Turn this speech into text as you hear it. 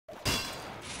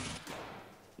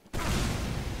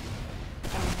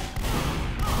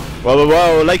Well,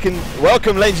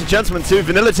 welcome, ladies and gentlemen, to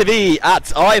VanillaTV at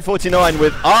i49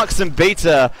 with Arx and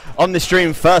Beta on the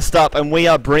stream first up, and we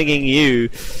are bringing you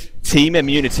Team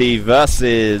Immunity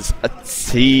versus a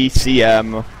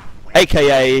TCM,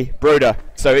 aka Broda.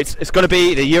 So it's going to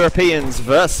be the Europeans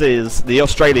versus the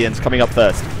Australians coming up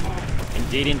first.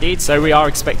 Indeed. So we are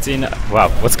expecting,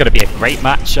 well, what's going to be a great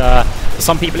match. For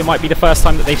some people, it might be the first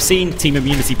time that they've seen Team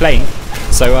Immunity playing.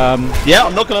 So yeah,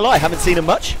 I'm not going to lie, I haven't seen them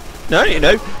much. No,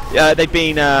 they've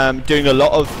been doing a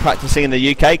lot of practicing in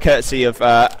the UK, courtesy of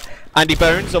Andy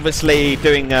Bones, obviously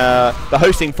doing the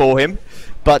hosting for him,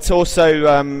 but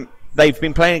also they've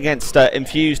been playing against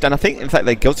Infused, and I think, in fact,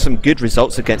 they got some good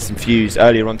results against Infused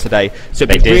earlier on today. So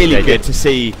it'd be really good to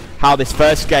see how this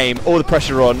first game, all the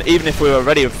pressure on, even if we were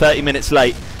already 30 minutes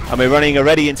late, and we're running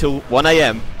already until 1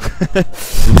 AM.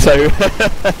 So,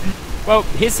 well,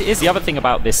 here's the other thing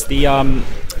about this.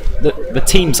 The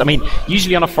teams, I mean,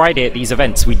 usually on a Friday at these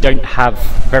events, we don't have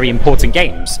very important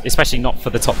games, especially not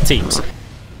for the top teams.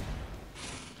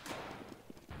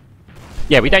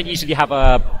 Yeah, we don't usually have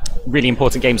really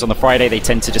important games on the Friday. They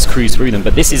tend to just cruise through them.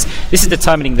 But this is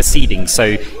determining the seeding.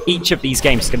 So each of these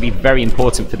games is going to be very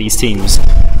important for these teams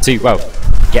to, well,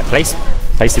 get placed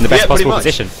in the best possible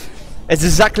position. It's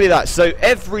exactly that. So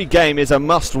every game is a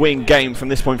must-win game from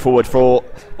this point forward for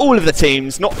all of the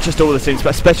teams, not just all of the teams,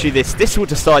 but especially this. This will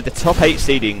decide the top 8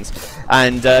 seedings,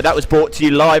 and that was brought to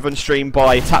you live on stream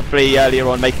by Taply earlier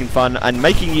on, making fun and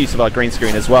making use of our green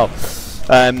screen as well.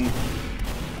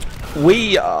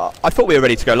 I thought we were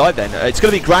ready to go live then. It's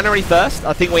going to be Granary first.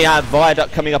 I think we have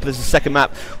Viaduct coming up as the second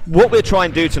map. What we'll try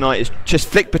and do tonight is just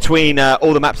flick between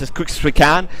all the maps as quick as we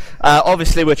can.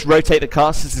 Obviously, we'll rotate the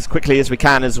casters as quickly as we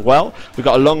can as well. We've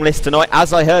got a long list tonight.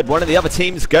 As I heard, one of the other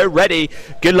teams, go ready.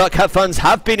 Good luck, have funds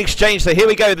have been exchanged. So here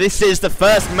we go. This is the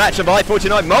first match of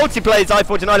i49. Multiplay's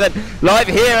i49 live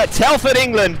here at Telford,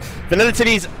 England.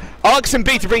 VanillaTV's Arx and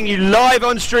Beta bring you live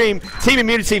on stream. Team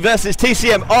Immunity versus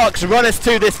TCM. Arx, run us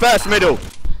to this first middle.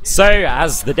 So,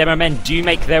 as the demo men do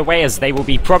make their way, as they will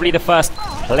be probably the first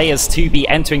players to be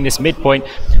entering this midpoint,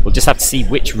 we'll just have to see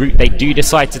which route they do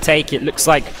decide to take. It looks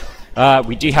like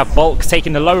we do have Bulk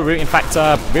taking the lower route. In fact,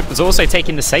 Rip was also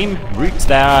taking the same route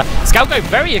there. Scout go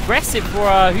very aggressive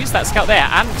for, who's that Scout there?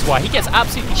 Antwa. He gets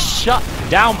absolutely shut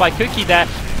down by Cookie there.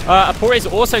 Apori's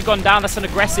also gone down. That's an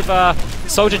aggressive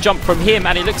soldier jump from him,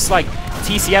 and it looks like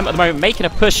TCM at the moment making a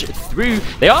push through.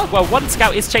 They are, well, one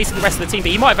Scout is chasing the rest of the team,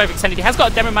 but he might have overextended. He has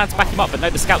got a demo man to back him up, but no,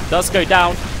 the Scout does go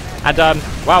down. And,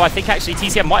 wow, I think actually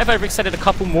TCM might have overextended a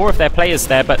couple more of their players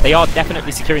there, but they are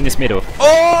definitely securing this middle.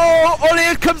 Oh,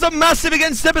 Ollie comes up massive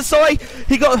against Debasai.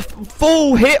 He got a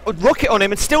full hit rocket on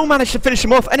him and still managed to finish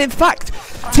him off. And in fact,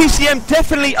 TCM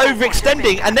definitely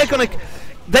overextending, and they're going to...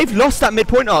 They've lost that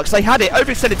midpoint Arx. They had it,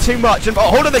 overextended too much, and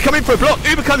hold on, they're coming for a block.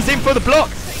 Uber comes in for the block.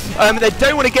 They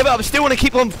don't want to give up, still want to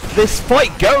keep on this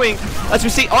fight going. As we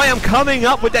see, I am coming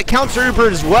up with that counter Uber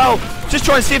as well. Just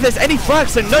trying to see if there's any frags,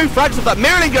 so no frags of that.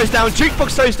 Mirroring goes down,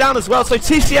 Jukebox goes down as well. So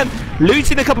TCM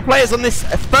losing a couple players on this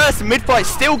first mid-fight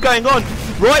still going on.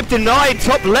 Ribe denied,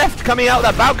 top left coming out of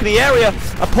that balcony area.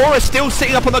 Apora still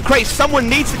sitting up on the crate. Someone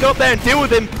needs to go up there and deal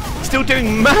with him. Still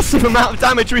doing massive amount of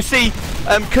damage. We see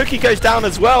Cookie goes down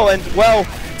as well, and well,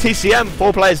 TCM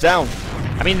 4 players down.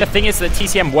 I mean, the thing is that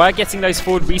TCM were getting those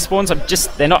forward respawns.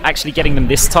 They're not actually getting them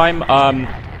this time.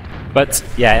 But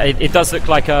yeah, it does look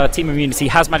like Team Immunity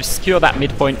has managed to secure that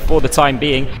midpoint for the time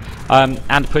being,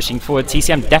 and pushing forward.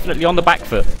 TCM definitely on the back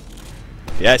foot.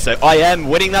 Yeah, so I am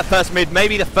winning that first mid,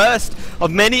 maybe the first of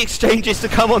many exchanges to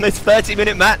come on this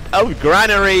 30-minute map of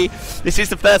Granary. This is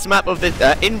the first map of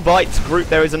the invite group.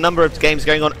 There is a number of games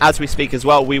going on as we speak as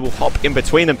well. We will hop in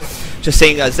between them. Just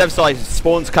seeing Zevsai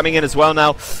spawns coming in as well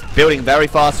now, building very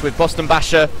fast with Boston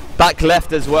Basher back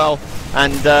left as well.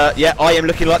 And yeah, I am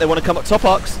looking like they want to come up top,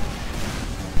 Arx.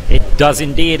 It does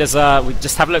indeed, as we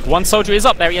just have a look. One soldier is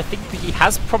up there. I think he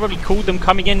has probably called them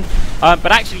coming in.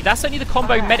 But actually, that's only the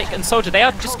combo medic and soldier. They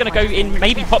are just going to go in,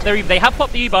 maybe pop their Uber. They have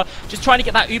popped the Uber, just trying to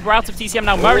get that Uber out of TCM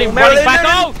now. Merlin running back.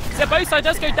 Oh, Zebosa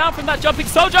does go down from that jumping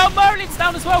soldier. Oh, Merlin's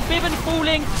down as well. Biven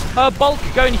falling. Bulk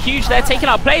going huge there, taking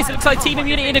out players. It looks like Team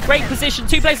Immunity in a great position.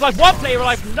 2 players alive, 1 player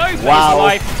alive, no players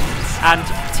alive.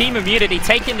 And Team Immunity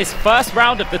taking this first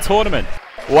round of the tournament.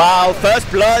 Wow,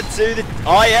 first blood to the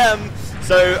IM.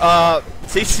 So,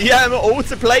 TCM all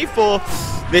to play for.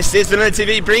 This is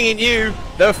VanillaTV bringing you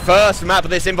the first map of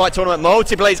this invite tournament.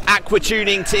 Multiplay's Aqua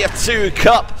Tuning Tier 2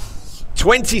 Cup.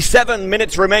 27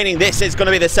 minutes remaining. This is going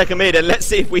to be the second mid, and let's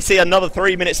see if we see another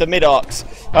 3 minutes of mid Arx.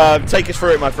 Take us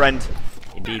through it, my friend.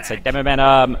 Indeed, so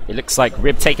Demomen, it looks like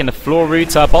Rib taking the floor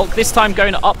route. Bulk this time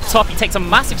going up top. He takes a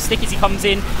massive stick as he comes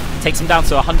in. Takes him down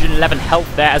to 111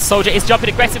 health there as Soldier is jumping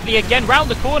aggressively again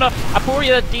round the corner.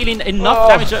 Aporia dealing enough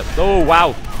damage. Oh,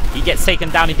 wow. He gets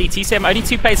taken down indeed. TCM, only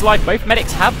 2 players alive. Both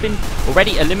medics have been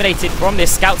already eliminated from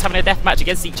this. Scouts having a deathmatch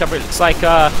against each other. It looks like,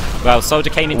 well, Soldier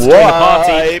came in to join the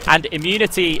party. And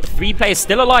Immunity, 3 players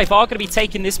still alive, are going to be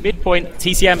taking this midpoint.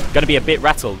 TCM going to be a bit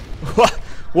rattled.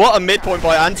 What a midpoint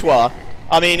by Antoine.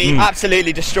 I mean, he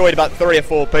absolutely destroyed about 3 or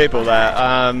 4 people there.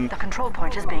 The control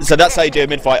point is being so that's how you do a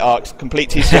mid-fight arc. Complete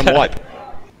TCM wipe.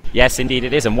 Yes, indeed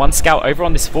it is. And 1 scout over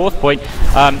on this 4th point.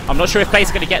 I'm not sure if players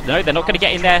are going to get... No, they're not going to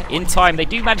get in there in time. They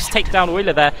do manage to take down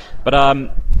Euler there. But,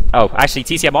 oh, actually,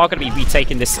 TCM are going to be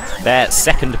retaking this, their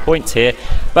 2nd point here.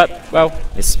 But, well,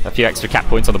 it's a few extra cap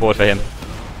points on the board for him.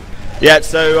 Yeah,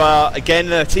 so again,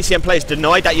 the TCM players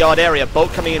denied that yard area.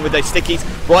 Bolt coming in with those stickies.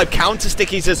 Vibe counter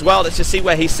stickies as well. Let's just see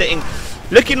where he's sitting.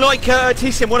 Looking like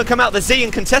TCM want to come out the Z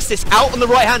and contest this. Out on the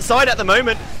right-hand side at the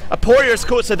moment. Aporia is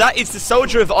caught, so that is the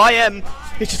Soldier of IM.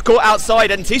 He's just caught outside,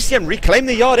 and TCM reclaim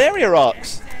the yard area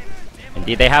arcs.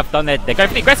 Indeed, they have done. They're going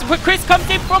for the aggressive. But Chris comes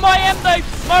in from IM though.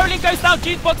 Marlin goes down.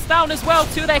 Jukebox down as well.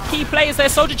 2 of their key players there.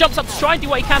 Soldier jumps up to try and do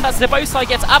what he can. That's Zebosai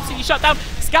gets absolutely shut down.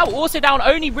 Scout also down.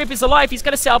 Only Rib is alive. He's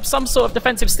going to set up some sort of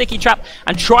defensive sticky trap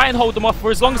and try and hold them off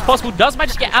for as long as possible. Does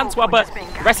manage to get Antoine, but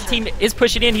the rest of the team is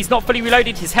pushing in. He's not fully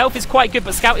reloaded. His health is quite good,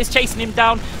 but Scout is chasing him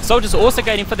down. Soldier's also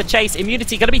going in for the chase.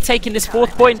 Immunity going to be taking this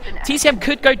 4th point. TCM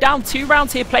could go down 2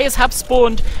 rounds here. Players have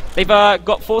spawned. They've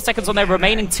got 4 seconds on their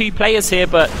remaining 2 players here,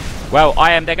 but, well,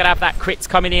 they're going to have that crits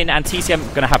coming in, and TCM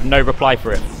going to have no reply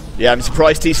for it. Yeah, I'm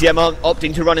surprised TCM aren't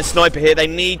opting to run a sniper here. They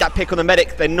need that pick on the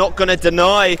medic. They're not going to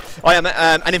deny IM.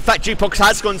 And in fact, Jukebox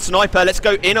has gone sniper. Let's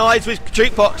go in eyes with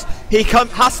Jukebox. He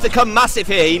has to come massive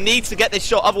here. He needs to get this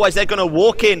shot, otherwise they're going to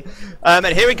walk in. And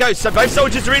here he goes. So both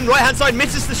soldiers are in. Right-hand side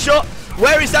misses the shot.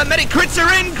 Where is that medic? Crits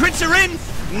are in. Crits are in.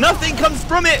 Nothing comes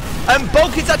from it.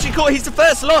 Bulk is actually caught. He's the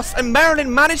first loss. And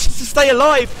Marilyn manages to stay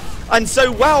alive. And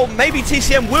so, well, maybe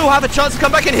TCM will have a chance to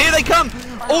come back. And here they come.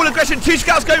 All aggression, 2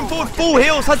 scouts going forward, full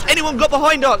heals. Has anyone got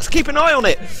behind arcs? Keep an eye on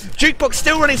it. Jukebox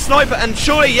still running sniper, and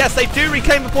surely, yes, they do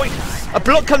reclaim the point. A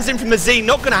block comes in from the Z,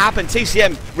 not going to happen.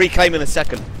 TCM reclaiming the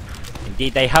 2nd.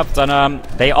 Indeed, they have done.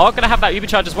 They are going to have that Uber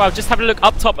charge as well. Just having a look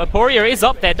up top. Aporia is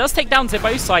up there. Does take down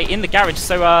Zebosai in the garage.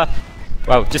 So,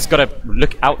 well, just got to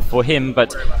look out for him.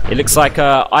 But it looks like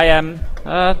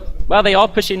well, they are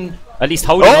pushing, at least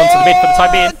holding on to the mid for the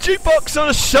time being. Jukebox on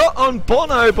a shot on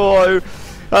Bono, boy.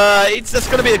 It's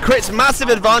just going to be the crits. Massive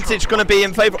advantage going to be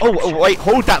in favour. Oh, wait,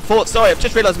 hold that thought. Sorry, I've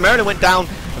just realised Marilyn went down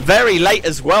very late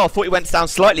as well. I thought he went down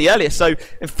slightly earlier. So,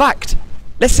 in fact,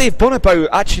 let's see if Bonobo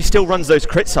actually still runs those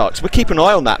crits arcs. We'll keep an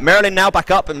eye on that. Marilyn now back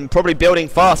up and probably building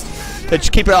fast. So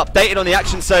just keep it updated on the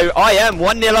action. So, IM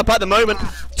 1-0 up at the moment.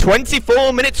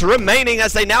 24 minutes remaining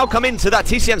as they now come into that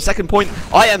TCM 2nd point.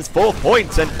 IM's 4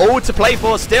 points and all to play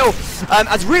for still.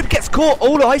 As Rib gets caught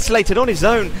all isolated on his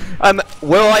own.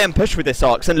 Will IM push with this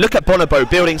arcs? And look at Bonobo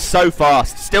building so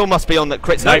fast. Still must be on the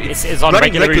crits. No, it's on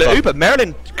regular Uber.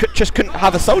 Marilyn just couldn't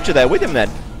have a soldier there with him then.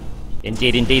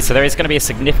 Indeed, indeed. So there is going to be a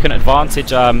significant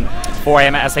advantage for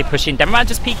IM as they push in. Demoman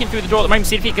just peeking through the door at the moment,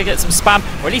 see if he can get some spam,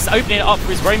 or at least opening it up for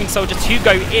his roaming soldier to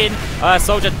go in.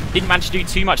 Soldier didn't manage to do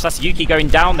too much. That's Yuki going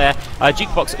down there.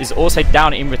 Jukebox is also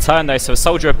down in return though, so a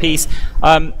soldier apiece.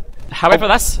 However,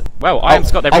 that's, well,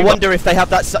 IM's got their... I wonder if they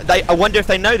have that. I wonder if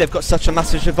they know they've got such a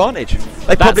massive advantage.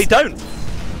 They probably don't.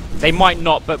 They might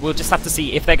not, but we'll just have to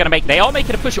see if they're going to make... They are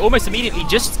making a push almost immediately,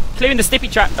 just clearing the sticky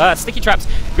traps.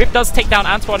 Rip does take down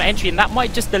Antoine entry, and that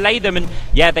might just delay them. And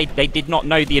yeah, they did not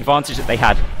know the advantage that they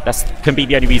had. That can be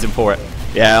the only reason for it.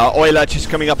 Yeah, Euler just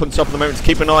coming up on top of the moment to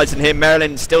keep an eye on him.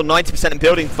 Marilyn still 90% and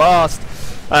building fast.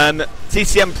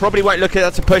 TCM probably won't look at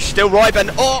that to push. Still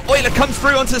Ryben. Oh, Euler comes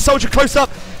through onto the soldier close up.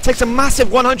 Takes a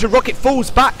massive 100 rocket, falls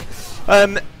back.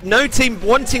 No team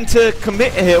wanting to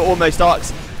commit here almost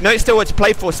arcs. No, it's still what to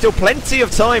play for. Still plenty of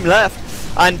time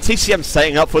left. And TCM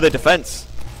setting up for the defense.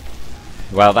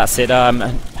 Well, that's it. I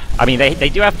mean, they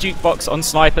do have Jukebox on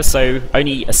sniper, so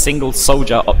only a single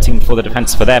soldier opting for the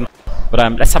defense for them. But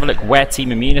let's have a look where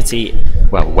Team Immunity,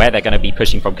 well, where they're going to be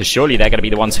pushing from, because surely they're going to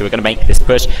be the ones who are going to make this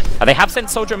push. They have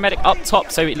sent Soldier and Medic up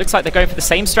top, so it looks like they're going for the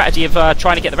same strategy of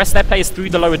trying to get the rest of their players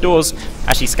through the lower doors.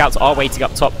 Actually, Scouts are waiting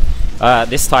up top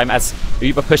this time as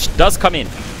Uber push does come in.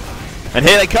 And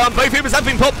here they come, both Ubers have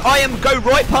been popped. IM go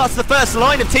right past the first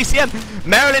line of TCM.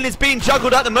 Marilyn is being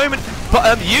juggled at the moment,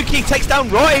 but Yuki takes down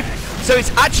Rive. So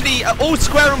it's actually all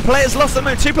square on players lost at the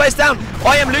moment. 2 players down.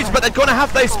 IM lose, but they're going to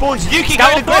have those spawns. Yuki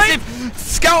going aggressive.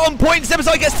 Scout on point.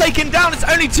 Zebazai gets taken down. It's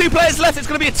only 2 players left. It's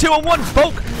going to be a 2-on-1.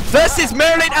 Bulk versus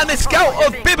Merlin and the scout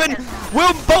of Bibbin.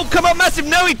 Will Bolt come up massive?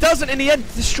 No, he doesn't. In the end,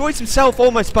 destroys himself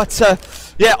almost. But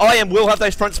yeah, IM will have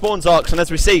those front spawns arcs. And as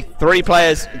we see, 3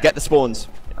 players get the spawns.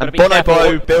 And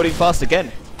Bonobo building fast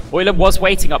again. Euler was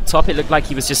waiting up top. It looked like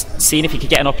he was just seeing if he could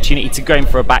get an opportunity to go in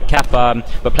for a back cap,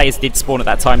 but players did spawn at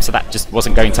that time, so that just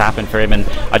wasn't going to happen for him, and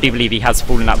I do believe he has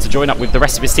fallen out to join up with the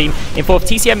rest of his team. In fourth,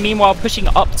 TCM meanwhile pushing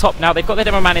up top now. They've got their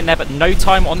demo man in there, but no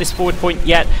time on this forward point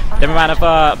yet. Demo man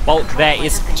of Bulk there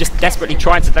is just desperately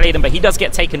trying to delay them, but he does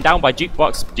get taken down by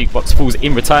Jukebox. Jukebox falls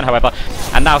in return, however,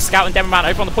 and now Scout and demo man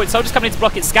over on the point. Soldier's coming in to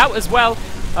block it. Scout as well.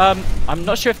 I'm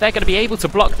not sure if they're going to be able to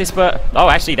block this, but oh,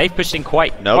 actually they've pushed in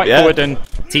quite forward, and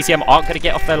TCM aren't going to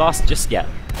get off their last just yet.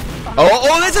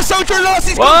 Oh, there's a Soldier lost.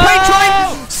 He's got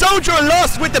Pain Train. Soldier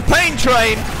lost with the Pain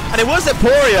Train, and it was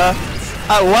Aporia.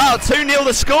 Oh wow, 2-0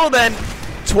 the score then.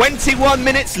 21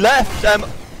 minutes left.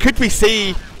 Could we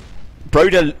see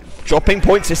Broder dropping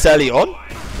points this early on?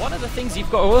 One of the things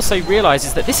you've got to also realise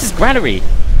is that this is Granary.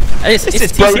 This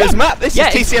is Broder's map. This is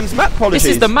TCM's map, apologies.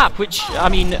 This is the map, which, I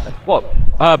mean, what?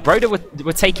 Broder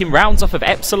were taking rounds off of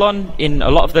Epsilon in a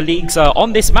lot of the leagues.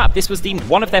 On this map, this was deemed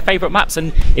one of their favourite maps,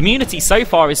 and Immunity so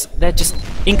far is they're just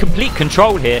in complete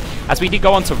control here. As we do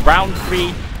go on to round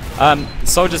 3,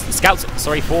 Scouts,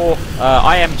 sorry, 4,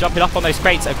 IM jumping up on those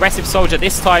crates. Aggressive Soldier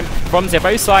this time from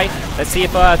Zebosai. Let's see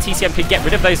if TCM can get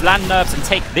rid of those land nerfs and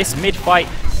take this mid fight.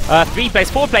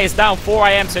 4 players down, 4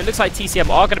 IM, so it looks like TCM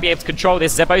are going to be able to control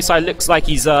this. Zebosai looks like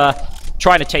he's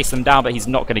trying to chase them down, but he's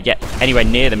not going to get anywhere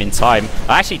near them in time.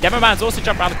 Actually, Demo Man's also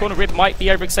jumped around the corner. Rib might be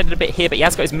overextended a bit here, but he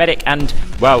has got his medic, and,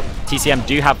 well, TCM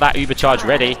do have that Uber charge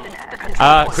ready.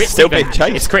 Still being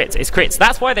chased. It's crits.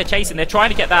 That's why they're chasing. They're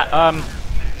trying to get that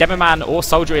Demo Man or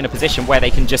Soldier in a position where they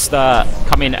can just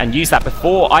come in and use that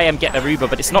before IM get their Uber,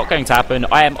 but it's not going to happen.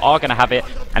 IM are going to have it,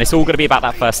 and it's all going to be about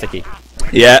that first sticky.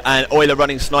 Yeah, and Euler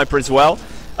running Sniper as well.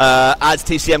 As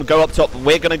TCM go up top,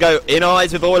 we're going to go in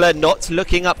eyes with Euler, not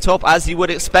looking up top as you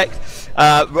would expect.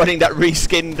 Running that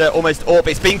reskinned almost AWP.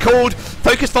 It's been called.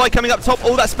 Focus fire coming up top,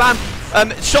 all that spam.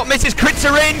 Shot misses, crits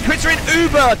are in,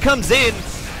 Uber comes in.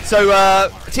 So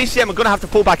TCM are going to have to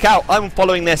fall back out. I'm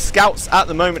following their scouts at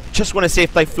the moment, just want to see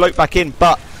if they float back in.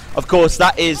 But, of course,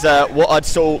 that is what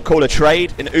I'd call a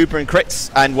trade in Uber and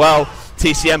crits. And, well,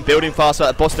 TCM building faster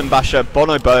at Boston Basher.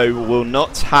 Bonobo will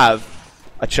not have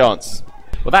a chance.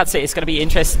 Well, that's it. It's going to be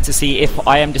interesting to see if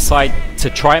IM decide to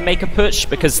try and make a push,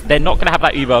 because they're not going to have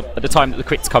that Uber at the time that the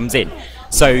crits comes in.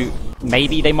 So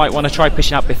maybe they might want to try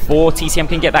pushing out before TCM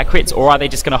can get that crit, or are they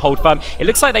just going to hold firm? It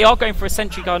looks like they are going for a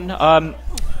sentry gun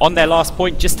on their last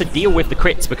point just to deal with the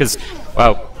crits, because,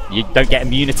 well, you don't get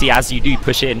immunity as you do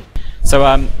push in. So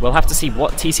we'll have to see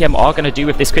what TCM are going to do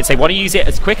with this crit. They want to use it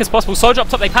as quick as possible. Soldier up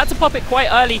top, they've had to pop it quite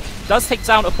early. Does take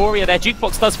down Aporia there.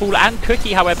 Jukebox does fall, and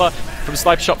Cookie, however, from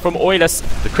sniper shot from Oilers.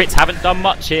 The crits haven't done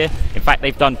much here. In fact,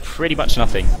 they've done pretty much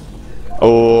nothing.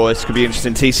 Oh, this could be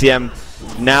interesting. TCM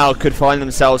now could find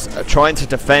themselves trying to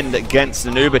defend against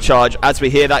an Uber charge as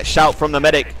we hear that shout from the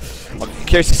medic. I'm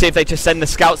curious to see if they just send the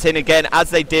scouts in again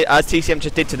as TCM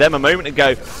just did to them a moment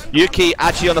ago. Yuki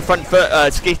actually on the front foot.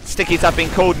 Stickies have been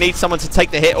called. Need someone to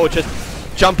take the hit or just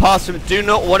jump past them. Do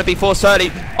not want to be forced early.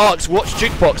 Arcs, watch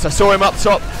Jukebox. I saw him up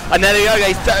top. And there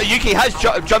they go. Yuki has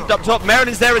jumped up top. Marin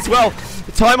is there as well.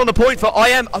 Time on the point for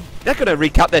IM. They're going to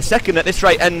recap their second at this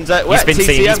rate. And he's been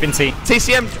TCM.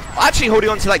 TCM actually holding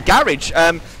on to that garage.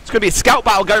 It's going to be a scout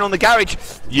battle going on the garage.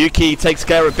 Yuki takes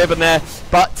care of Bibbin there,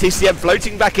 but TCM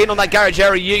floating back in on that garage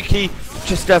area. Yuki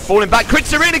just falling back.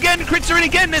 Crits are in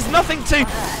again. There's nothing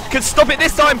can stop it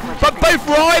this time. But both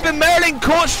Ribe and Merlin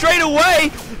caught straight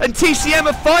away, and TCM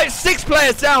are 6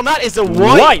 players down. That is a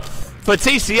wipe for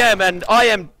TCM, and I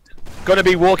am going to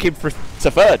be walking to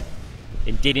third.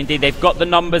 Indeed. They've got the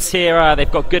numbers here,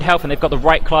 they've got good health, and they've got the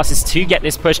right classes to get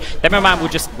this push. Demo Man will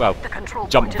just, well,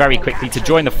 jump very quickly to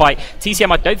join the fight.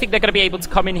 TCM, I don't think they're going to be able to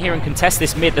come in here and contest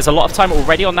this mid. There's a lot of time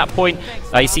already on that point.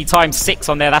 You see times 6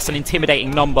 on there, that's an intimidating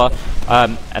number.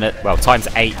 And well, times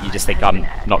 8, you just think I'm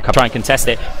not going to try and contest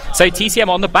it. So TCM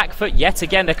on the back foot yet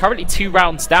again. They're currently 2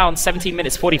 rounds down, 17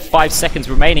 minutes 45 seconds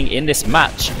remaining in this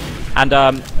match. And,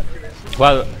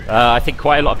 well, I think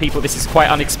quite a lot of people, this is quite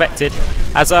unexpected.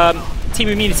 As Team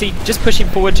Immunity just pushing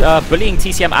forward, bullying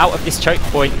TCM out of this choke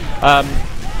point,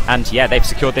 and yeah, they've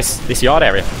secured this yard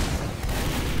area.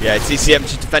 Yeah, TCM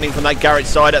just defending from that garage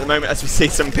side at the moment as we see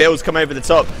some pills come over the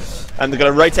top, and they're going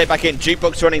to rotate back in.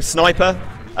 Jukebox running Sniper.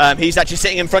 He's actually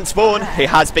sitting in front spawn. He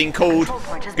has been called.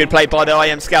 Good play by the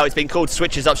IM scout. He's been called.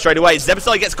 Switches up straight away.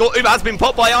 Zebasai gets caught. Uber has been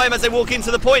popped by IM as they walk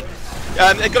into the point.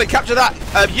 They're going to capture that.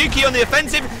 Yuki on the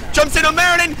offensive, jumps in on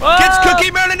Marilyn, gets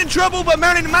Cookie. Marilyn in trouble, but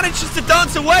Marilyn manages to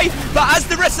dance away. But as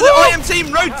the rest of the IM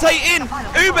team rotate in,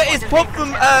 Uber is popped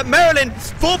from Marilyn.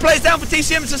 4 players down for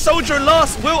TCM, it's a Soldier and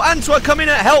last. Will Antwa come in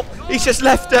at help? He's just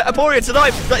left Aporia to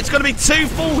die. But it's going to be 2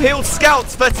 full healed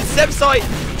scouts versus Sebsite,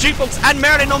 Jukebox and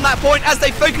Marilyn on that point as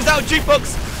they focus out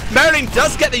Jukebox. Marilyn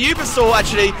does get the Uber Saw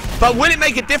actually, but will it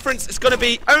make a difference? It's going to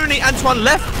be only Antoine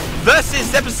left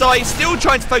versus Zebasai, still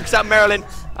trying to focus out Marilyn,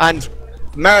 and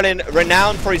Marilyn,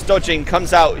 renowned for his dodging,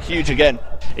 comes out huge again.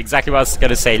 Exactly what I was going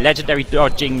to say. Legendary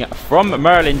dodging from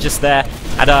Merlin just there.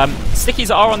 And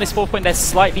Stickies are on this 4 point. They're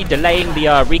slightly delaying the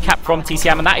recap from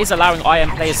TCM, and that is allowing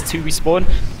IM players to respawn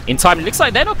in time. It looks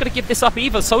like they're not going to give this up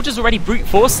either. Soldier's already brute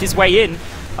forced his way in,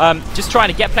 just trying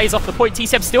to get players off the point.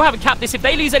 TCM still haven't capped this. If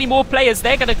they lose any more players,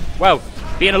 they're going to, well,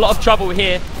 be in a lot of trouble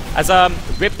here. As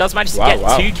Rip does manage to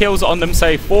get 2 kills on them,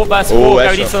 so 4 versus 4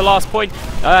 going into the last point.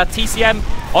 TCM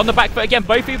on the back foot again.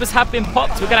 Both Ubers have been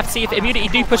popped. We're going to have to see if Immunity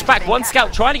do push back. One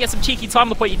scout trying to get some cheeky time on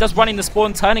the point. He does run in the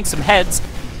spawn, turning some heads.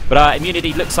 But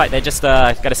Immunity looks like they're just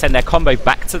going to send their combo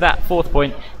back to that 4th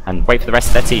point and wait for the rest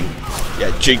of their team.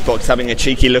 Yeah, Jukebox having a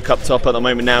cheeky look up top at the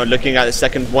moment now, looking at the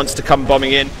second, wants to come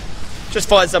bombing in. Just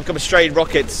fires up a couple of straight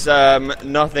rockets.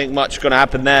 Nothing much going to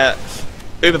happen there.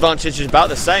 Uber advantage is about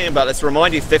the same, but let's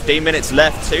remind you, 15 minutes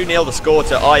left, 2-0 the score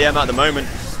to IM at the moment.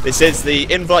 This is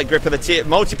the invite grip of the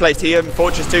multiplayer TM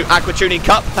Fortress 2 Aqua Tuning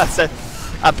Cup. That's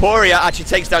Aporia actually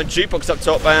takes down Jukebox up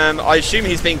top. I assume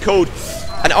he's being called.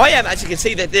 And IM, as you can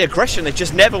see, the aggression, they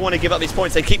just never want to give up these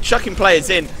points. They keep chucking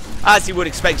players in, as you would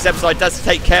expect. Zebside does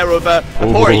take care of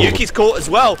Aporia. Yuki's caught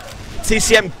as well.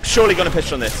 TCM surely going to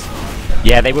push on this.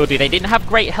 Yeah, they will do. They didn't have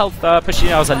great health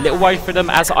pushing. I was a little worried for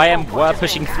them as IM were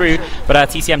pushing through, but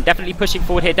TCM definitely pushing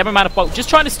forward here. Demoman of Bulk just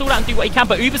trying to stall out and do what he can,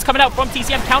 but Uber's coming out from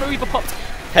TCM. Counter Uber popped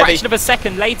fraction of a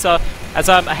second later as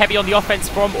a heavy on the offense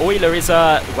from Euler is,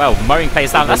 well, mowing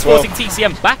players down. That's forcing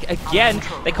TCM back again.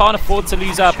 They can't afford to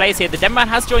lose players here. The Demoman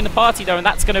has joined the party though, and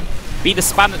that's going to be the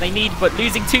span that they need, but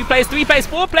losing 2 players, 3 players,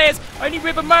 4 players, only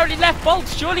Rib and Murray left. Bolt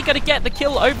surely going to get the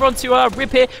kill over onto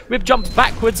Rib here. Rib jumps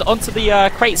backwards onto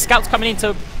the crate. Scouts coming in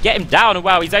to get him down, and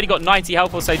wow, he's only got 90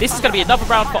 health or so. This is going to be another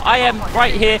round for IM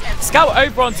right here. Scout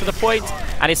over onto the point,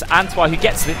 and it's Antoine who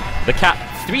gets the cap.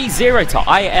 3-0 to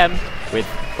IM with,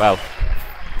 well,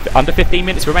 under 15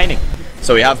 minutes remaining.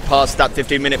 So we have passed that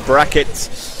 15-minute bracket.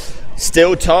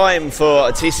 Still time for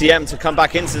TCM to come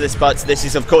back into this, but this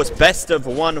is of course best of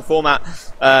 1 format.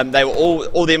 They were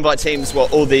all the invite teams, well,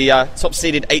 all the top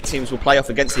seeded 8 teams will play off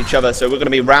against each other. So we're going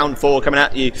to be round 4 coming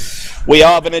at you. We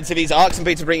are VanillaTV's Arcs and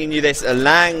Peter bringing you this.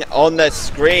 Lange on the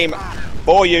screen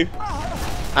for you.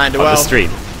 And well, on the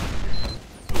stream.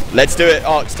 Let's do it.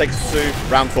 Arcs takes us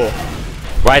through round 4.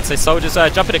 Right, so Soldiers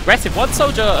jumping aggressive. One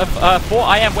soldier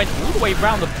for IM went all the way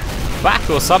around the back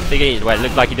or something. Well, it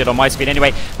looked like he did on my screen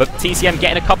anyway. But TCM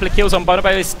getting a couple of kills on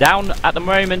Bonobo is down at the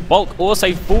moment. Bulk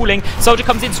also falling. Soldier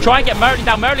comes in to try and get Merlin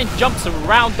down. Merlin jumps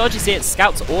around, dodges it.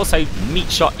 Scouts also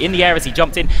meat shot in the air as he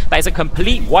jumped in. That is a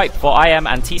complete wipe for IM,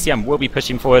 and TCM will be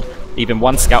pushing forward, even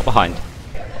 1 scout behind.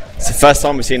 It's the first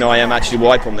time we've seen IM actually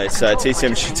wipe on this.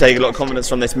 TCM should take a lot of confidence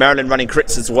from this. Merlin running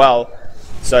crits as well.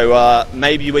 So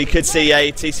maybe we could see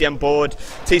a TCM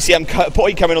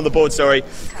point coming on the board, sorry.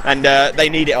 And they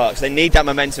need it, Arcs. They need that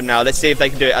momentum now. Let's see if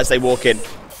they can do it as they walk in.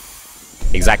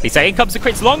 Exactly. So in comes the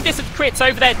crits. Long distance crits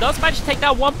over there. Does manage to take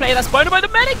down 1 player. That's Bonobo the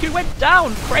medic who went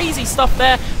down. Crazy stuff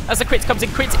there as the crits comes in.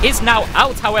 Crits is now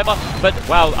out, however. But,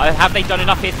 well, have they done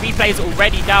enough here? 3 players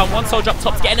already down. 1 soldier up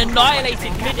top's getting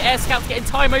annihilated. Mid-air scouts getting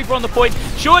time over on the point.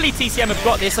 Surely TCM have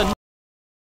got this. And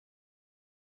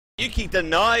Yuki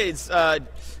denies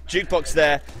Jukebox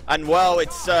there, and well,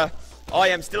 it's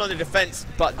IM still on the defense,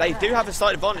 but they do have a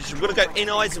slight advantage. We're going to go in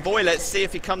eyes of Euler. Let's see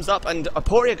if he comes up, and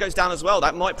Aporia goes down as well.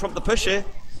 That might prompt the push here.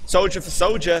 Soldier for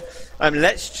soldier.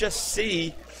 Let's just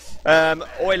see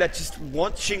Euler just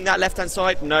watching that left-hand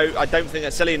side. No, I don't think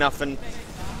that's silly enough, and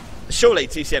surely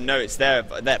TCM know it's their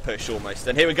push almost.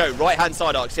 And here we go, right-hand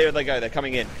side Arcs. Here they go. They're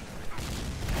coming in.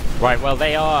 Right, well,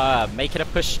 they are making a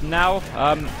push now.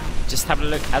 Just having a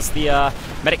look as the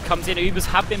medic comes in. Ubers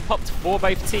have been popped for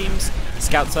both teams.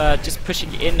 Scouts are just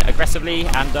pushing in aggressively,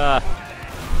 and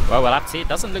well, we'll have to see. It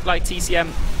doesn't look like TCM.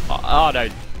 Oh no,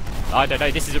 I don't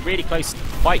know. This is a really close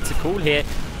fight to call here.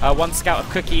 1 scout of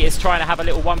Cookie is trying to have a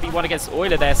little 1v1 against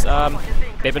Euler there.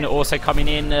 Bibbin also coming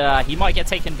in. He might get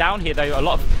taken down here though. A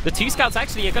lot of the 2 scouts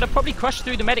actually are going to probably crush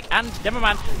through the medic and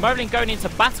Demoman. Merlin going into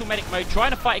battle medic mode,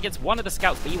 trying to fight against 1 of the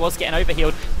scouts, but he was getting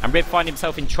overhealed, and Rib finding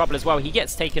himself in trouble as well. He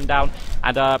gets taken down,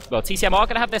 and well, TCM are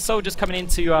going to have their soldiers coming in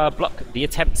to block the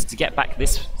attempts to get back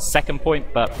this 2nd point,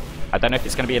 but I don't know if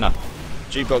it's going to be enough.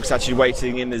 Jukebox actually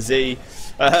waiting in the Z.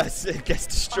 Gets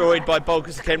destroyed by Bulk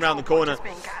as he came around the corner.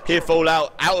 He'll fall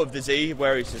out of the Z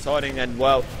where he's just hiding, and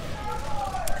well,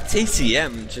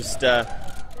 TCM just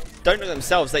don't look at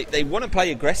themselves. They want to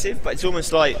play aggressive, but it's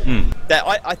almost like that.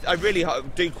 I really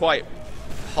do quite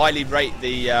highly rate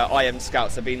the IM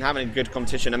scouts. Have been having a good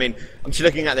competition. I mean, I'm just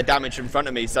looking at the damage in front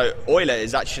of me. So Euler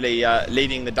is actually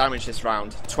leading the damage this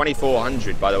round,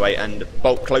 2400 by the way, and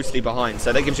Bulk closely behind.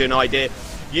 So that gives you an idea.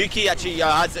 Yuki actually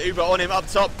has the Uber on him up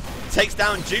top, takes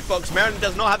down Jukebox. Maryland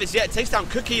does not have this yet, takes down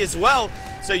Cookie as well.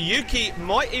 So Yuki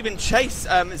might even chase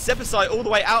Zepasai all the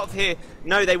way out of here.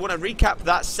 No, they want to recap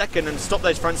that second and stop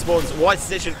those front spawns. Wise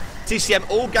decision. TCM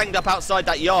all ganged up outside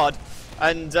that yard.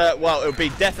 And, well, it'll be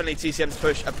definitely TCM's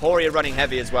push. Aporia running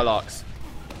heavy as well, Arcs.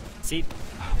 See,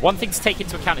 one thing to take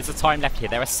into account is the time left here.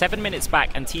 There are 7 minutes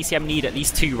back, and TCM need at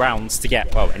least 2 rounds to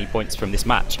get, well, any points from this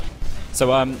match. So,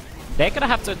 they're going to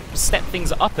have to step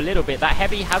things up a little bit. That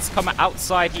heavy has come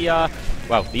outside the,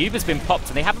 well, the Uber's been popped,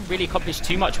 and they haven't really accomplished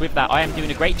too much with that. I am doing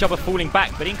a great job of falling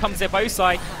back, but in comes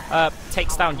Zebosai,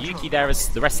 takes down Yuki there as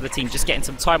the rest of the team just getting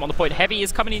some time on the point. Heavy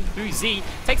is coming in through Z,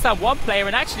 takes down one player,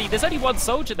 and actually there's only one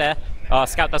soldier there.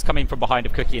 Scout does come in from behind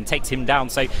of Cookie and takes him down.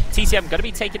 So TCM going to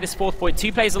be taking this 4th point.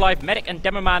 2 players alive, Medic and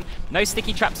Demoman. No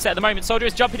sticky traps set at the moment. Soldier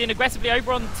is jumping in aggressively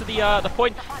over onto the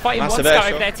point, fighting massive one scout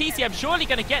over there. TCM surely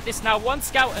going to get this now. 1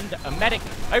 scout and a Medic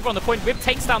over on the point. Whip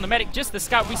takes down the Medic, just the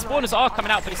scout. Respawners are coming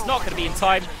out, but it's not going to be in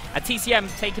time. And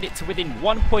TCM taking it to within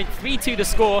 1.32 to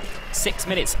score. 6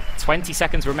 minutes, 20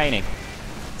 seconds remaining.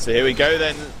 So here we go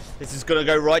then. This is going to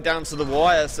go right down to the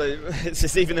wire, so it's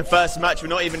just even the first match. We're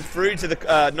not even through to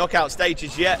the knockout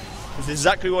stages yet. This is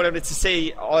exactly what I wanted to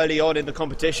see early on in the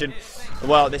competition.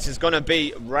 Well, this is going to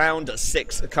be round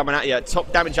 6 coming at you.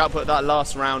 Top damage output of that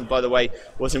last round, by the way,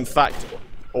 was in fact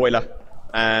Euler.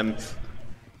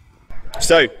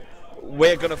 So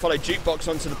we're going to follow Jukebox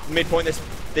onto the midpoint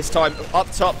this time.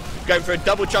 Up top, going for a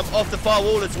double jump off the far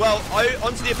wall as well.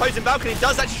 Onto the opposing balcony.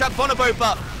 Does actually trap Bonobo,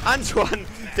 but Antoine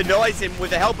denies him with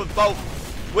the help of Bulk.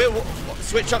 We'll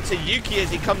switch up to Yuki as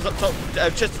he comes up top,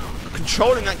 just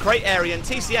controlling that crate area. And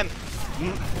TCM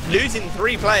losing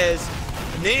 3 players,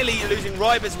 nearly losing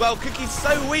Ribe as well. Cookie's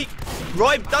so weak.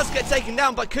 Ribe does get taken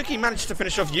down, but Cookie managed to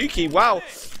finish off Yuki. Wow.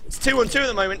 It's 2-on-2 at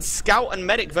the moment. Scout and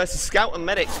Medic versus Scout and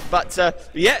Medic. But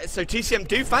yeah, so TCM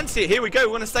do fancy it. Here we go.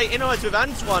 We want to stay in eyes with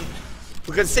Antoine.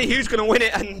 We're going to see who's going to win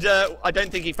it, and I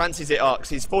don't think he fancies it, Arcs.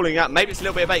 He's falling out. Maybe it's a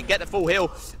little bit of bait. Get the full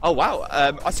heal. Oh, wow.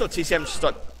 I saw TCM just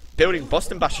start building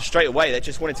Boston Basher straight away. They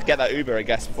just wanted to get that Uber, I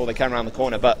guess, before they came around the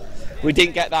corner. But we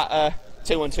didn't get that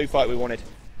 2-on-2 fight we wanted.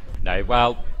 No,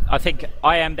 well, I think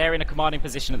they're in a commanding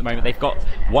position at the moment. They've got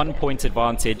 1 point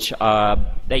advantage.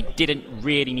 They didn't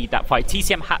really need that fight.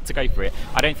 TCM had to go for it.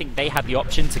 I don't think they had the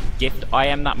option to gift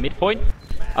IM that midpoint.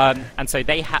 And so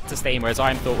they had to stay in, whereas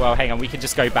IM thought, well, hang on, we can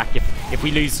just go back. If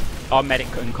we lose our Medic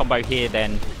and combo here,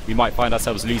 then we might find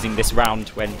ourselves losing this round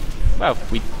when, well,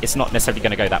 it's not necessarily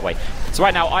going to go that way. So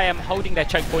right now, IM holding their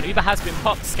choke point. Uber has been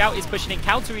popped. Scout is pushing in.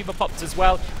 Counter Uber popped as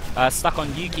well. Stuck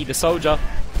on Yuki, the soldier.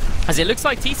 As it looks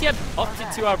like TCM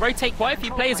opted to rotate quite a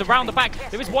few players around the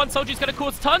back. There is one soldier who's going to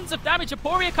cause tons of damage.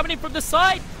 Aporia coming in from the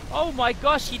side. Oh my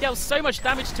gosh, he dealt so much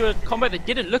damage to a combo that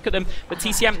didn't look at them. But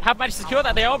TCM have managed to secure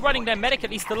that. They are running their Medic, at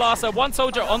least the last. One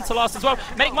soldier onto last as well.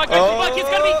 Medic might go to block. He's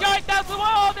going to be going down to the wall.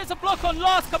 Oh, there's a block on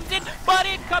last. Comes in, but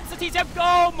in comes the TCM.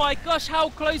 Oh my gosh, how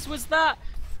close was that?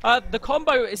 The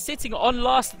combo is sitting on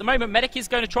last at the moment. Medic is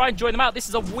going to try and join them out. This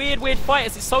is a weird fight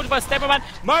as it's Soldier vs Demoman.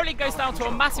 Merlin goes down to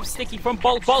a massive sticky from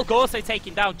Bulk. Bulk also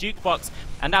taking down Jukebox.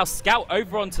 And now Scout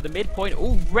over onto the midpoint,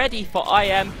 all ready for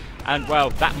IM. And well,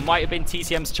 that might have been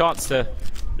TCM's chance to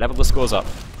level the scores up.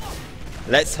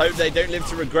 Let's hope they don't live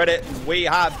to regret it. We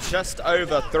have just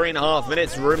over 3.5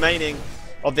 minutes remaining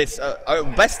of this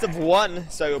best of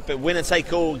 1. So winner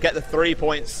take all, get the 3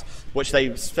 points, which they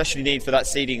especially need for that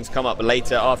seedings come up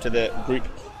later after the group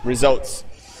results.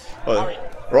 Well,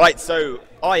 right, so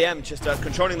IM just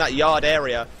controlling that yard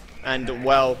area, and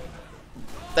well,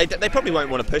 they probably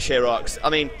won't want to push here, Arcs. I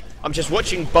mean, I'm just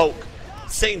watching Bulk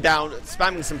sitting down,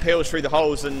 spamming some peels through the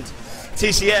holes, and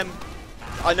TCM,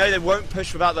 I know they won't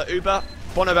push without the Uber.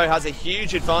 Bonobo has a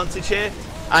huge advantage here,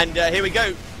 and here we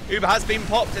go. Uber has been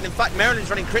popped, and in fact, Maryland's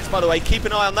running crits, by the way. Keep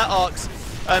an eye on that, Arcs.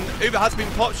 Uber has been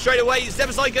popped straight away.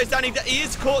 Zebasai goes down. He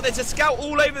is caught. There's a scout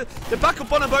all over the back of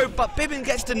Bonobo, but Bibbin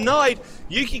gets denied.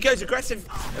 Yuki goes aggressive,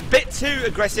 a bit too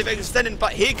aggressive, extending.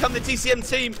 But here come the TCM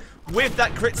team with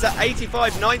that crits at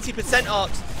 85-90%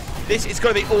 Arcs. This is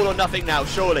going to be all or nothing now,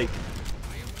 surely.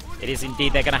 It is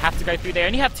indeed. They're going to have to go through. They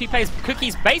only have 2 players.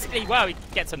 Cookie's basically, well, he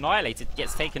gets annihilated,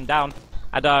 gets taken down.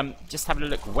 And just having a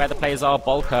look where the players are.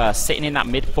 Bulk sitting in that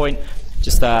midpoint.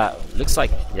 Just looks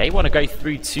like they want to go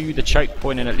through to the choke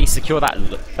point and at least secure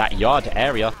that yard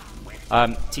area.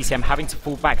 TCM having to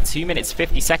fall back 2 minutes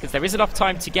 50 seconds. There is enough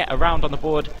time to get around on the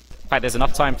board. In fact, there's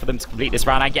enough time for them to complete this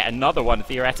round and get another one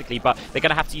theoretically, but they're going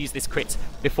to have to use this crit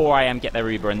before IM get their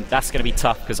Uber, and that's going to be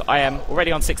tough because IM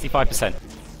already on 65%.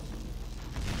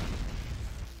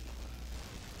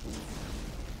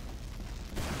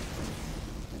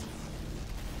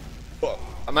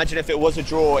 Imagine if it was a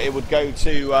draw, it would go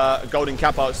to a golden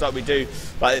cap arcs like we do.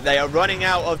 But they are running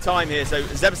out of time here. So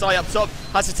Zebasai up top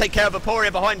has to take care of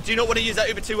Aporia behind. Do not want to use that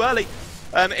Uber too early.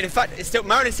 And in fact,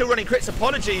 Marin is still running crits.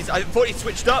 Apologies. I thought he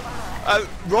switched up.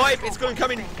 Ripe is going to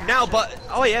come in now, but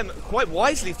IM quite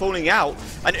wisely falling out.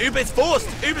 And Uber's forced.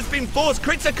 Uber's been forced.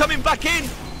 Crits are coming back in.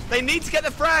 They need to get the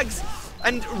frags.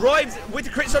 And Rives with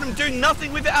the crits on them doing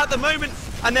nothing with it at the moment.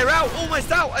 And they're out,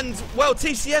 almost out. And, well,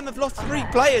 TCM have lost 3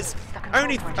 players.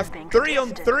 Only 3 on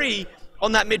 3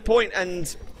 on that midpoint,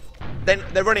 and then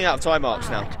they're running out of time arcs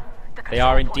now. They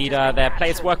are indeed. Their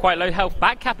players were quite low health.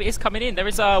 Backcap is coming in. There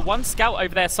is one scout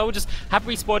over there. Soldiers have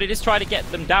respawned. It is trying to get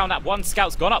them down. That one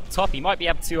scout's gone up top. He might be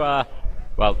able to,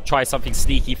 well, try something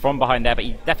sneaky from behind there, but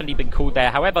he's definitely been called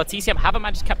there. However, TCM haven't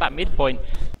managed to keep that midpoint.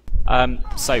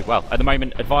 So, well, at the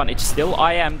moment, advantage still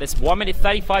IM. There's 1 minute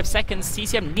 35 seconds.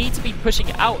 TCM need to be pushing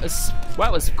out as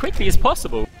well as quickly as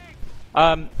possible.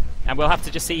 And we'll have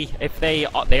to just see if they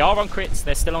are on crits.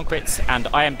 They're still on crits, and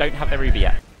IM don't have their Ruby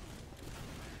yet.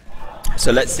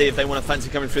 So let's see if they want to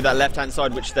fancy coming through that left-hand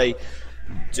side, which they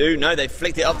do. No, they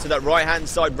flicked it up to that right-hand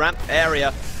side ramp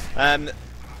area.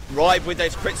 Ribe with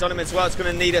those crits on him as well. It's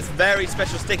going to need a very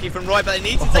special sticky from Ribe, but they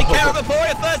need to take care of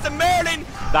Aporia first, and Marilyn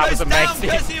goes down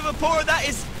courtesy of Aporia. That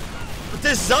is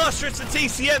disastrous for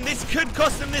TCM. This could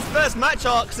cost them this first match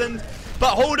arcs,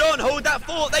 but hold on, hold that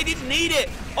fort. They didn't need it.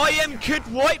 IM could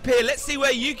wipe here. Let's see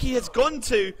where Yuki has gone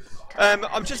to.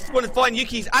 I'm just want to find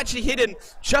Yuki's actually hidden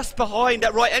just behind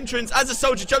that right entrance. As a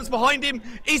soldier jumps behind him,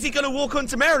 is he going to walk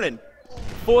onto Marilyn?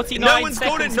 49 no one's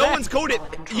called it. left. No one's called it.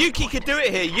 Yuki could do it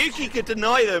here. Yuki could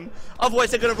deny them. Otherwise,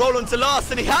 they're going to roll on to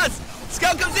last, and he has.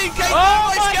 Scout comes in.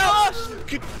 Oh my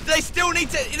gosh! They still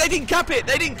need to. They didn't cap it.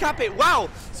 They didn't cap it. Wow.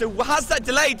 So has that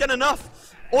delay done enough?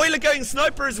 Euler going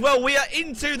sniper as well. We are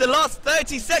into the last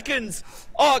 30 seconds.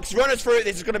 Arcs, run us through it.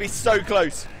 This is going to be so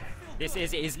close. This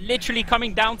is literally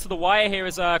coming down to the wire here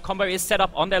as a combo is set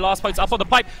up on their last points up on the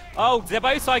pipe. Oh,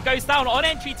 Zebosai goes down on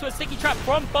entry to a sticky trap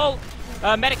from Bolt.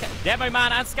 Medic, Demo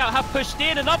Man and Scout have pushed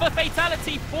in. Another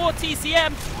fatality for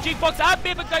TCM. Jukebox and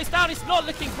Bibber goes down. It's not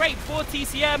looking great for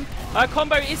TCM.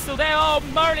 Combo is still there. Oh,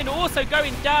 Merlin also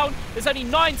going down. There's only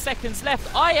 9 seconds left.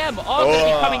 IM are going to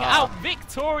be coming out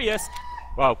victorious.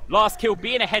 Well, last kill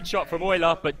being a headshot from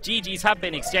Euler, but GGs have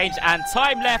been exchanged, and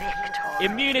time left,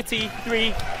 Immunity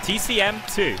 3,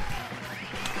 TCM 2.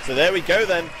 So there we go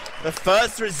then, the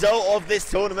first result of this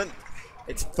tournament.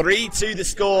 It's 3-2 the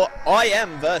score,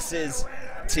 IM versus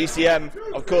TCM,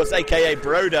 of course, aka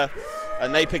Broda,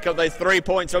 and they pick up those 3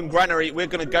 points on Granary. We're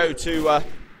going to go to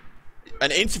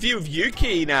an interview of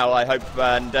Yuki now, I hope,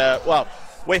 and well,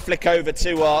 we flick over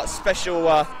to our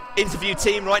special interview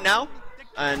team right now,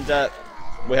 and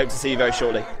we hope to see you very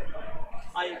shortly.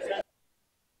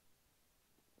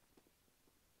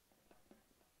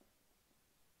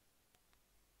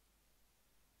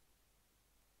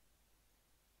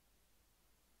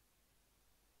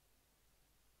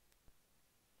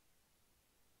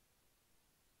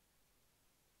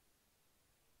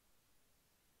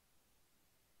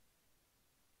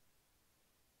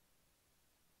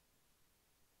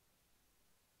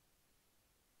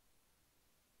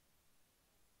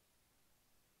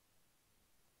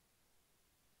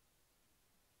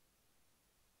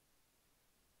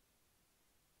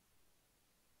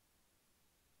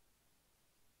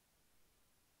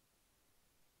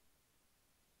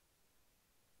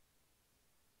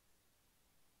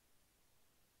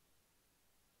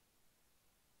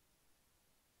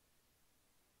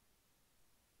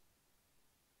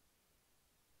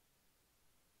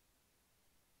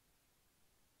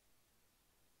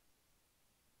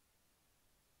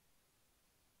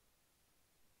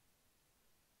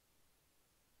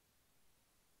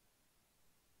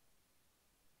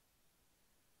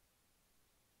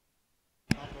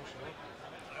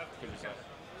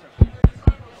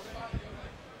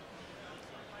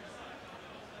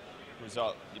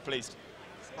 Result, you pleased?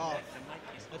 Oh,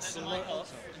 it's the mic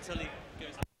off until he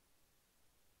goes.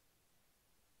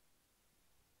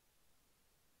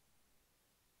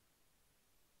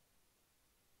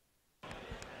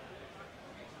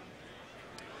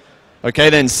 Okay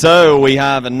then, so we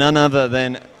have none other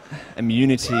than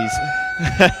Immunities.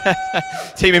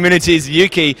 Team Immunities,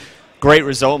 Yuki. great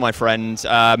result, my friend.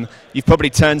 You've probably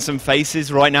turned some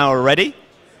faces right now already.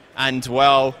 And,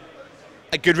 well,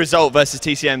 a good result versus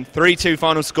TCM. 3-2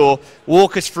 final score.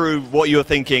 Walk us through what you were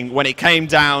thinking when it came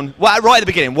down. Well, right at the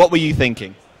beginning, what were you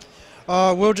thinking? We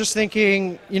were just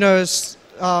thinking, you know,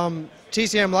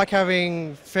 TCM like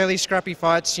having fairly scrappy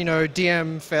fights, you know,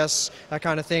 DM fests, that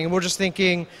kind of thing. And we're just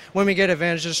thinking when we get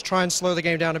advantages, try and slow the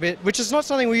game down a bit, which is not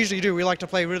something we usually do. We like to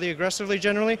play really aggressively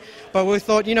generally. But we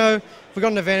thought, you know, if we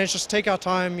got an advantage, just take our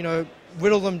time, you know,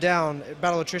 whittle them down,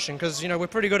 battle attrition, because, you know, we're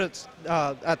pretty good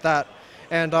at that.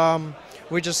 And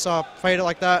we just played it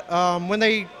like that. When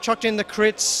they chucked in the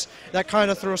crits, that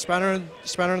kind of threw a spanner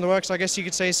in the works, I guess you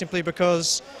could say, simply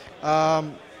because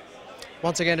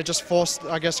once again, it just forced,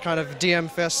 I guess, kind of DM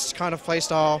Fest kind of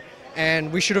playstyle,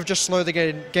 and we should have just slowed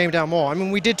the game down more. I mean,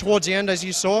 we did towards the end, as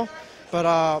you saw,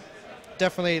 but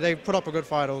definitely they put up a good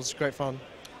fight. It was great fun.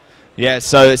 Yeah,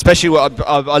 so especially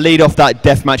I'll lead off that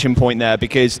death matching point there,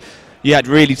 because you had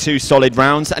really 2 solid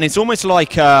rounds, and it's almost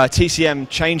like TCM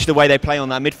changed the way they play on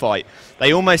that mid-fight.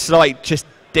 They almost like just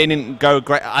didn't go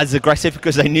as aggressive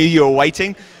because they knew you were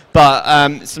waiting.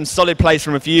 But some solid plays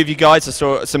from a few of you guys. I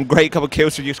saw some great couple of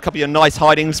kills from you, a couple of your nice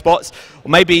hiding spots. Or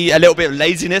maybe a little bit of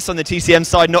laziness on the TCM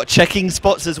side, not checking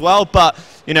spots as well. But,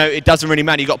 you know, it doesn't really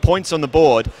matter. You got points on the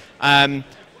board.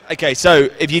 Okay, so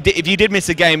if you did miss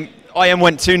a game, IM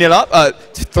went 2-0 up,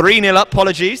 3-0 up,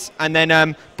 apologies. And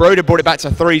then Broder brought it back to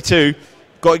 3-2.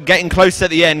 Getting close at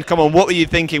the end. Come on, what were you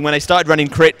thinking when they started running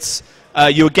crits?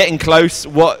 You were getting close.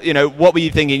 What were you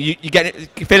thinking?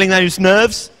 You feeling those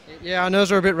nerves? Yeah, our nerves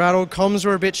were a bit rattled. Comms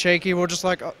were a bit shaky. We were just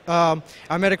like, our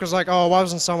medic was like, oh, why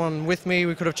wasn't someone with me?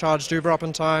 We could have charged Duber up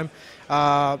in time.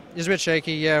 It was a bit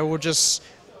shaky. Yeah, we're just,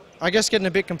 I guess, getting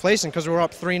a bit complacent because we were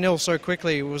up 3-0 so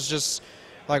quickly. It was just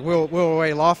like we were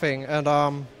away laughing, and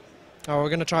we're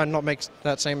going to try and not make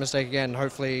that same mistake again.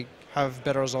 Hopefully, have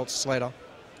better results later.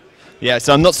 Yeah,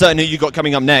 so I'm not certain who you got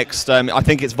coming up next. I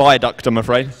think it's Viaduct, I'm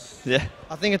afraid. Yeah.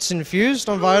 I think it's Infused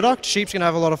on Viaduct. Sheep's going to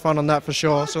have a lot of fun on that for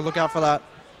sure. So look out for that.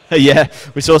 Yeah,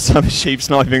 we saw some sheep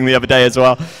sniping the other day as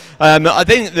well. I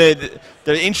think the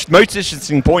most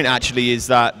interesting point actually is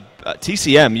that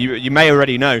TCM, you may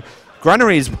already know,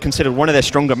 Granary is considered one of their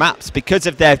stronger maps because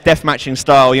of their deathmatching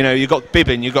style. You know, you've got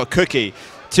Bibbin, you've got Cookie,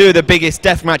 2 of the biggest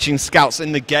deathmatching scouts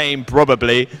in the game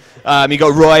probably. You've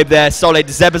got Ribe there, solid.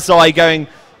 Zebasai going,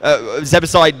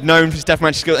 Zebasai known for his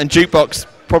deathmatching skill, and Jukebox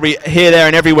probably here, there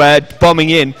and everywhere, bombing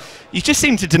in. You just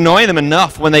seem to deny them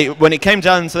enough when it came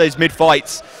down to those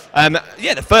mid-fights.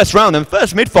 Yeah, the first round and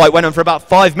first mid-fight went on for about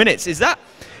 5 minutes. Is that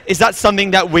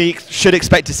something that we should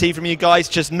expect to see from you guys?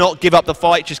 Just not give up the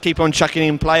fight, just keep on chucking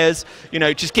in players? You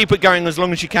know, just keep it going as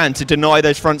long as you can to deny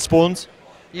those front spawns?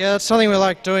 Yeah, that's something we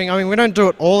like doing. I mean, we don't do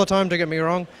it all the time, don't get me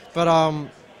wrong, but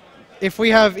if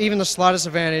we have even the slightest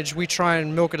advantage, we try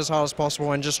and milk it as hard as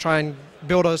possible and just try and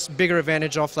build a bigger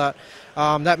advantage off that.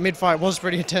 That mid-fight was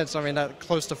pretty intense. I mean, that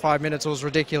close to 5 minutes was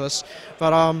ridiculous.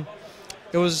 But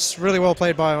it was really well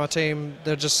played by my team.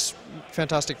 They're just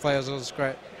fantastic players. It was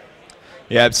great.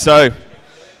 Yeah, so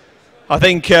I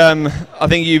think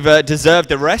you've deserved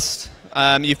the rest.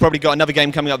 You've probably got another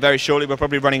game coming up very shortly. We're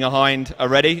probably running behind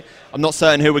already. I'm not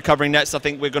certain who we're covering next. I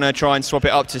think we're going to try and swap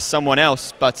it up to someone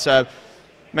else. But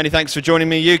many thanks for joining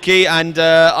me, Yuki, and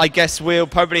I guess we'll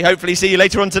probably hopefully see you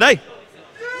later on today.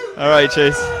 All right,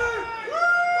 cheers.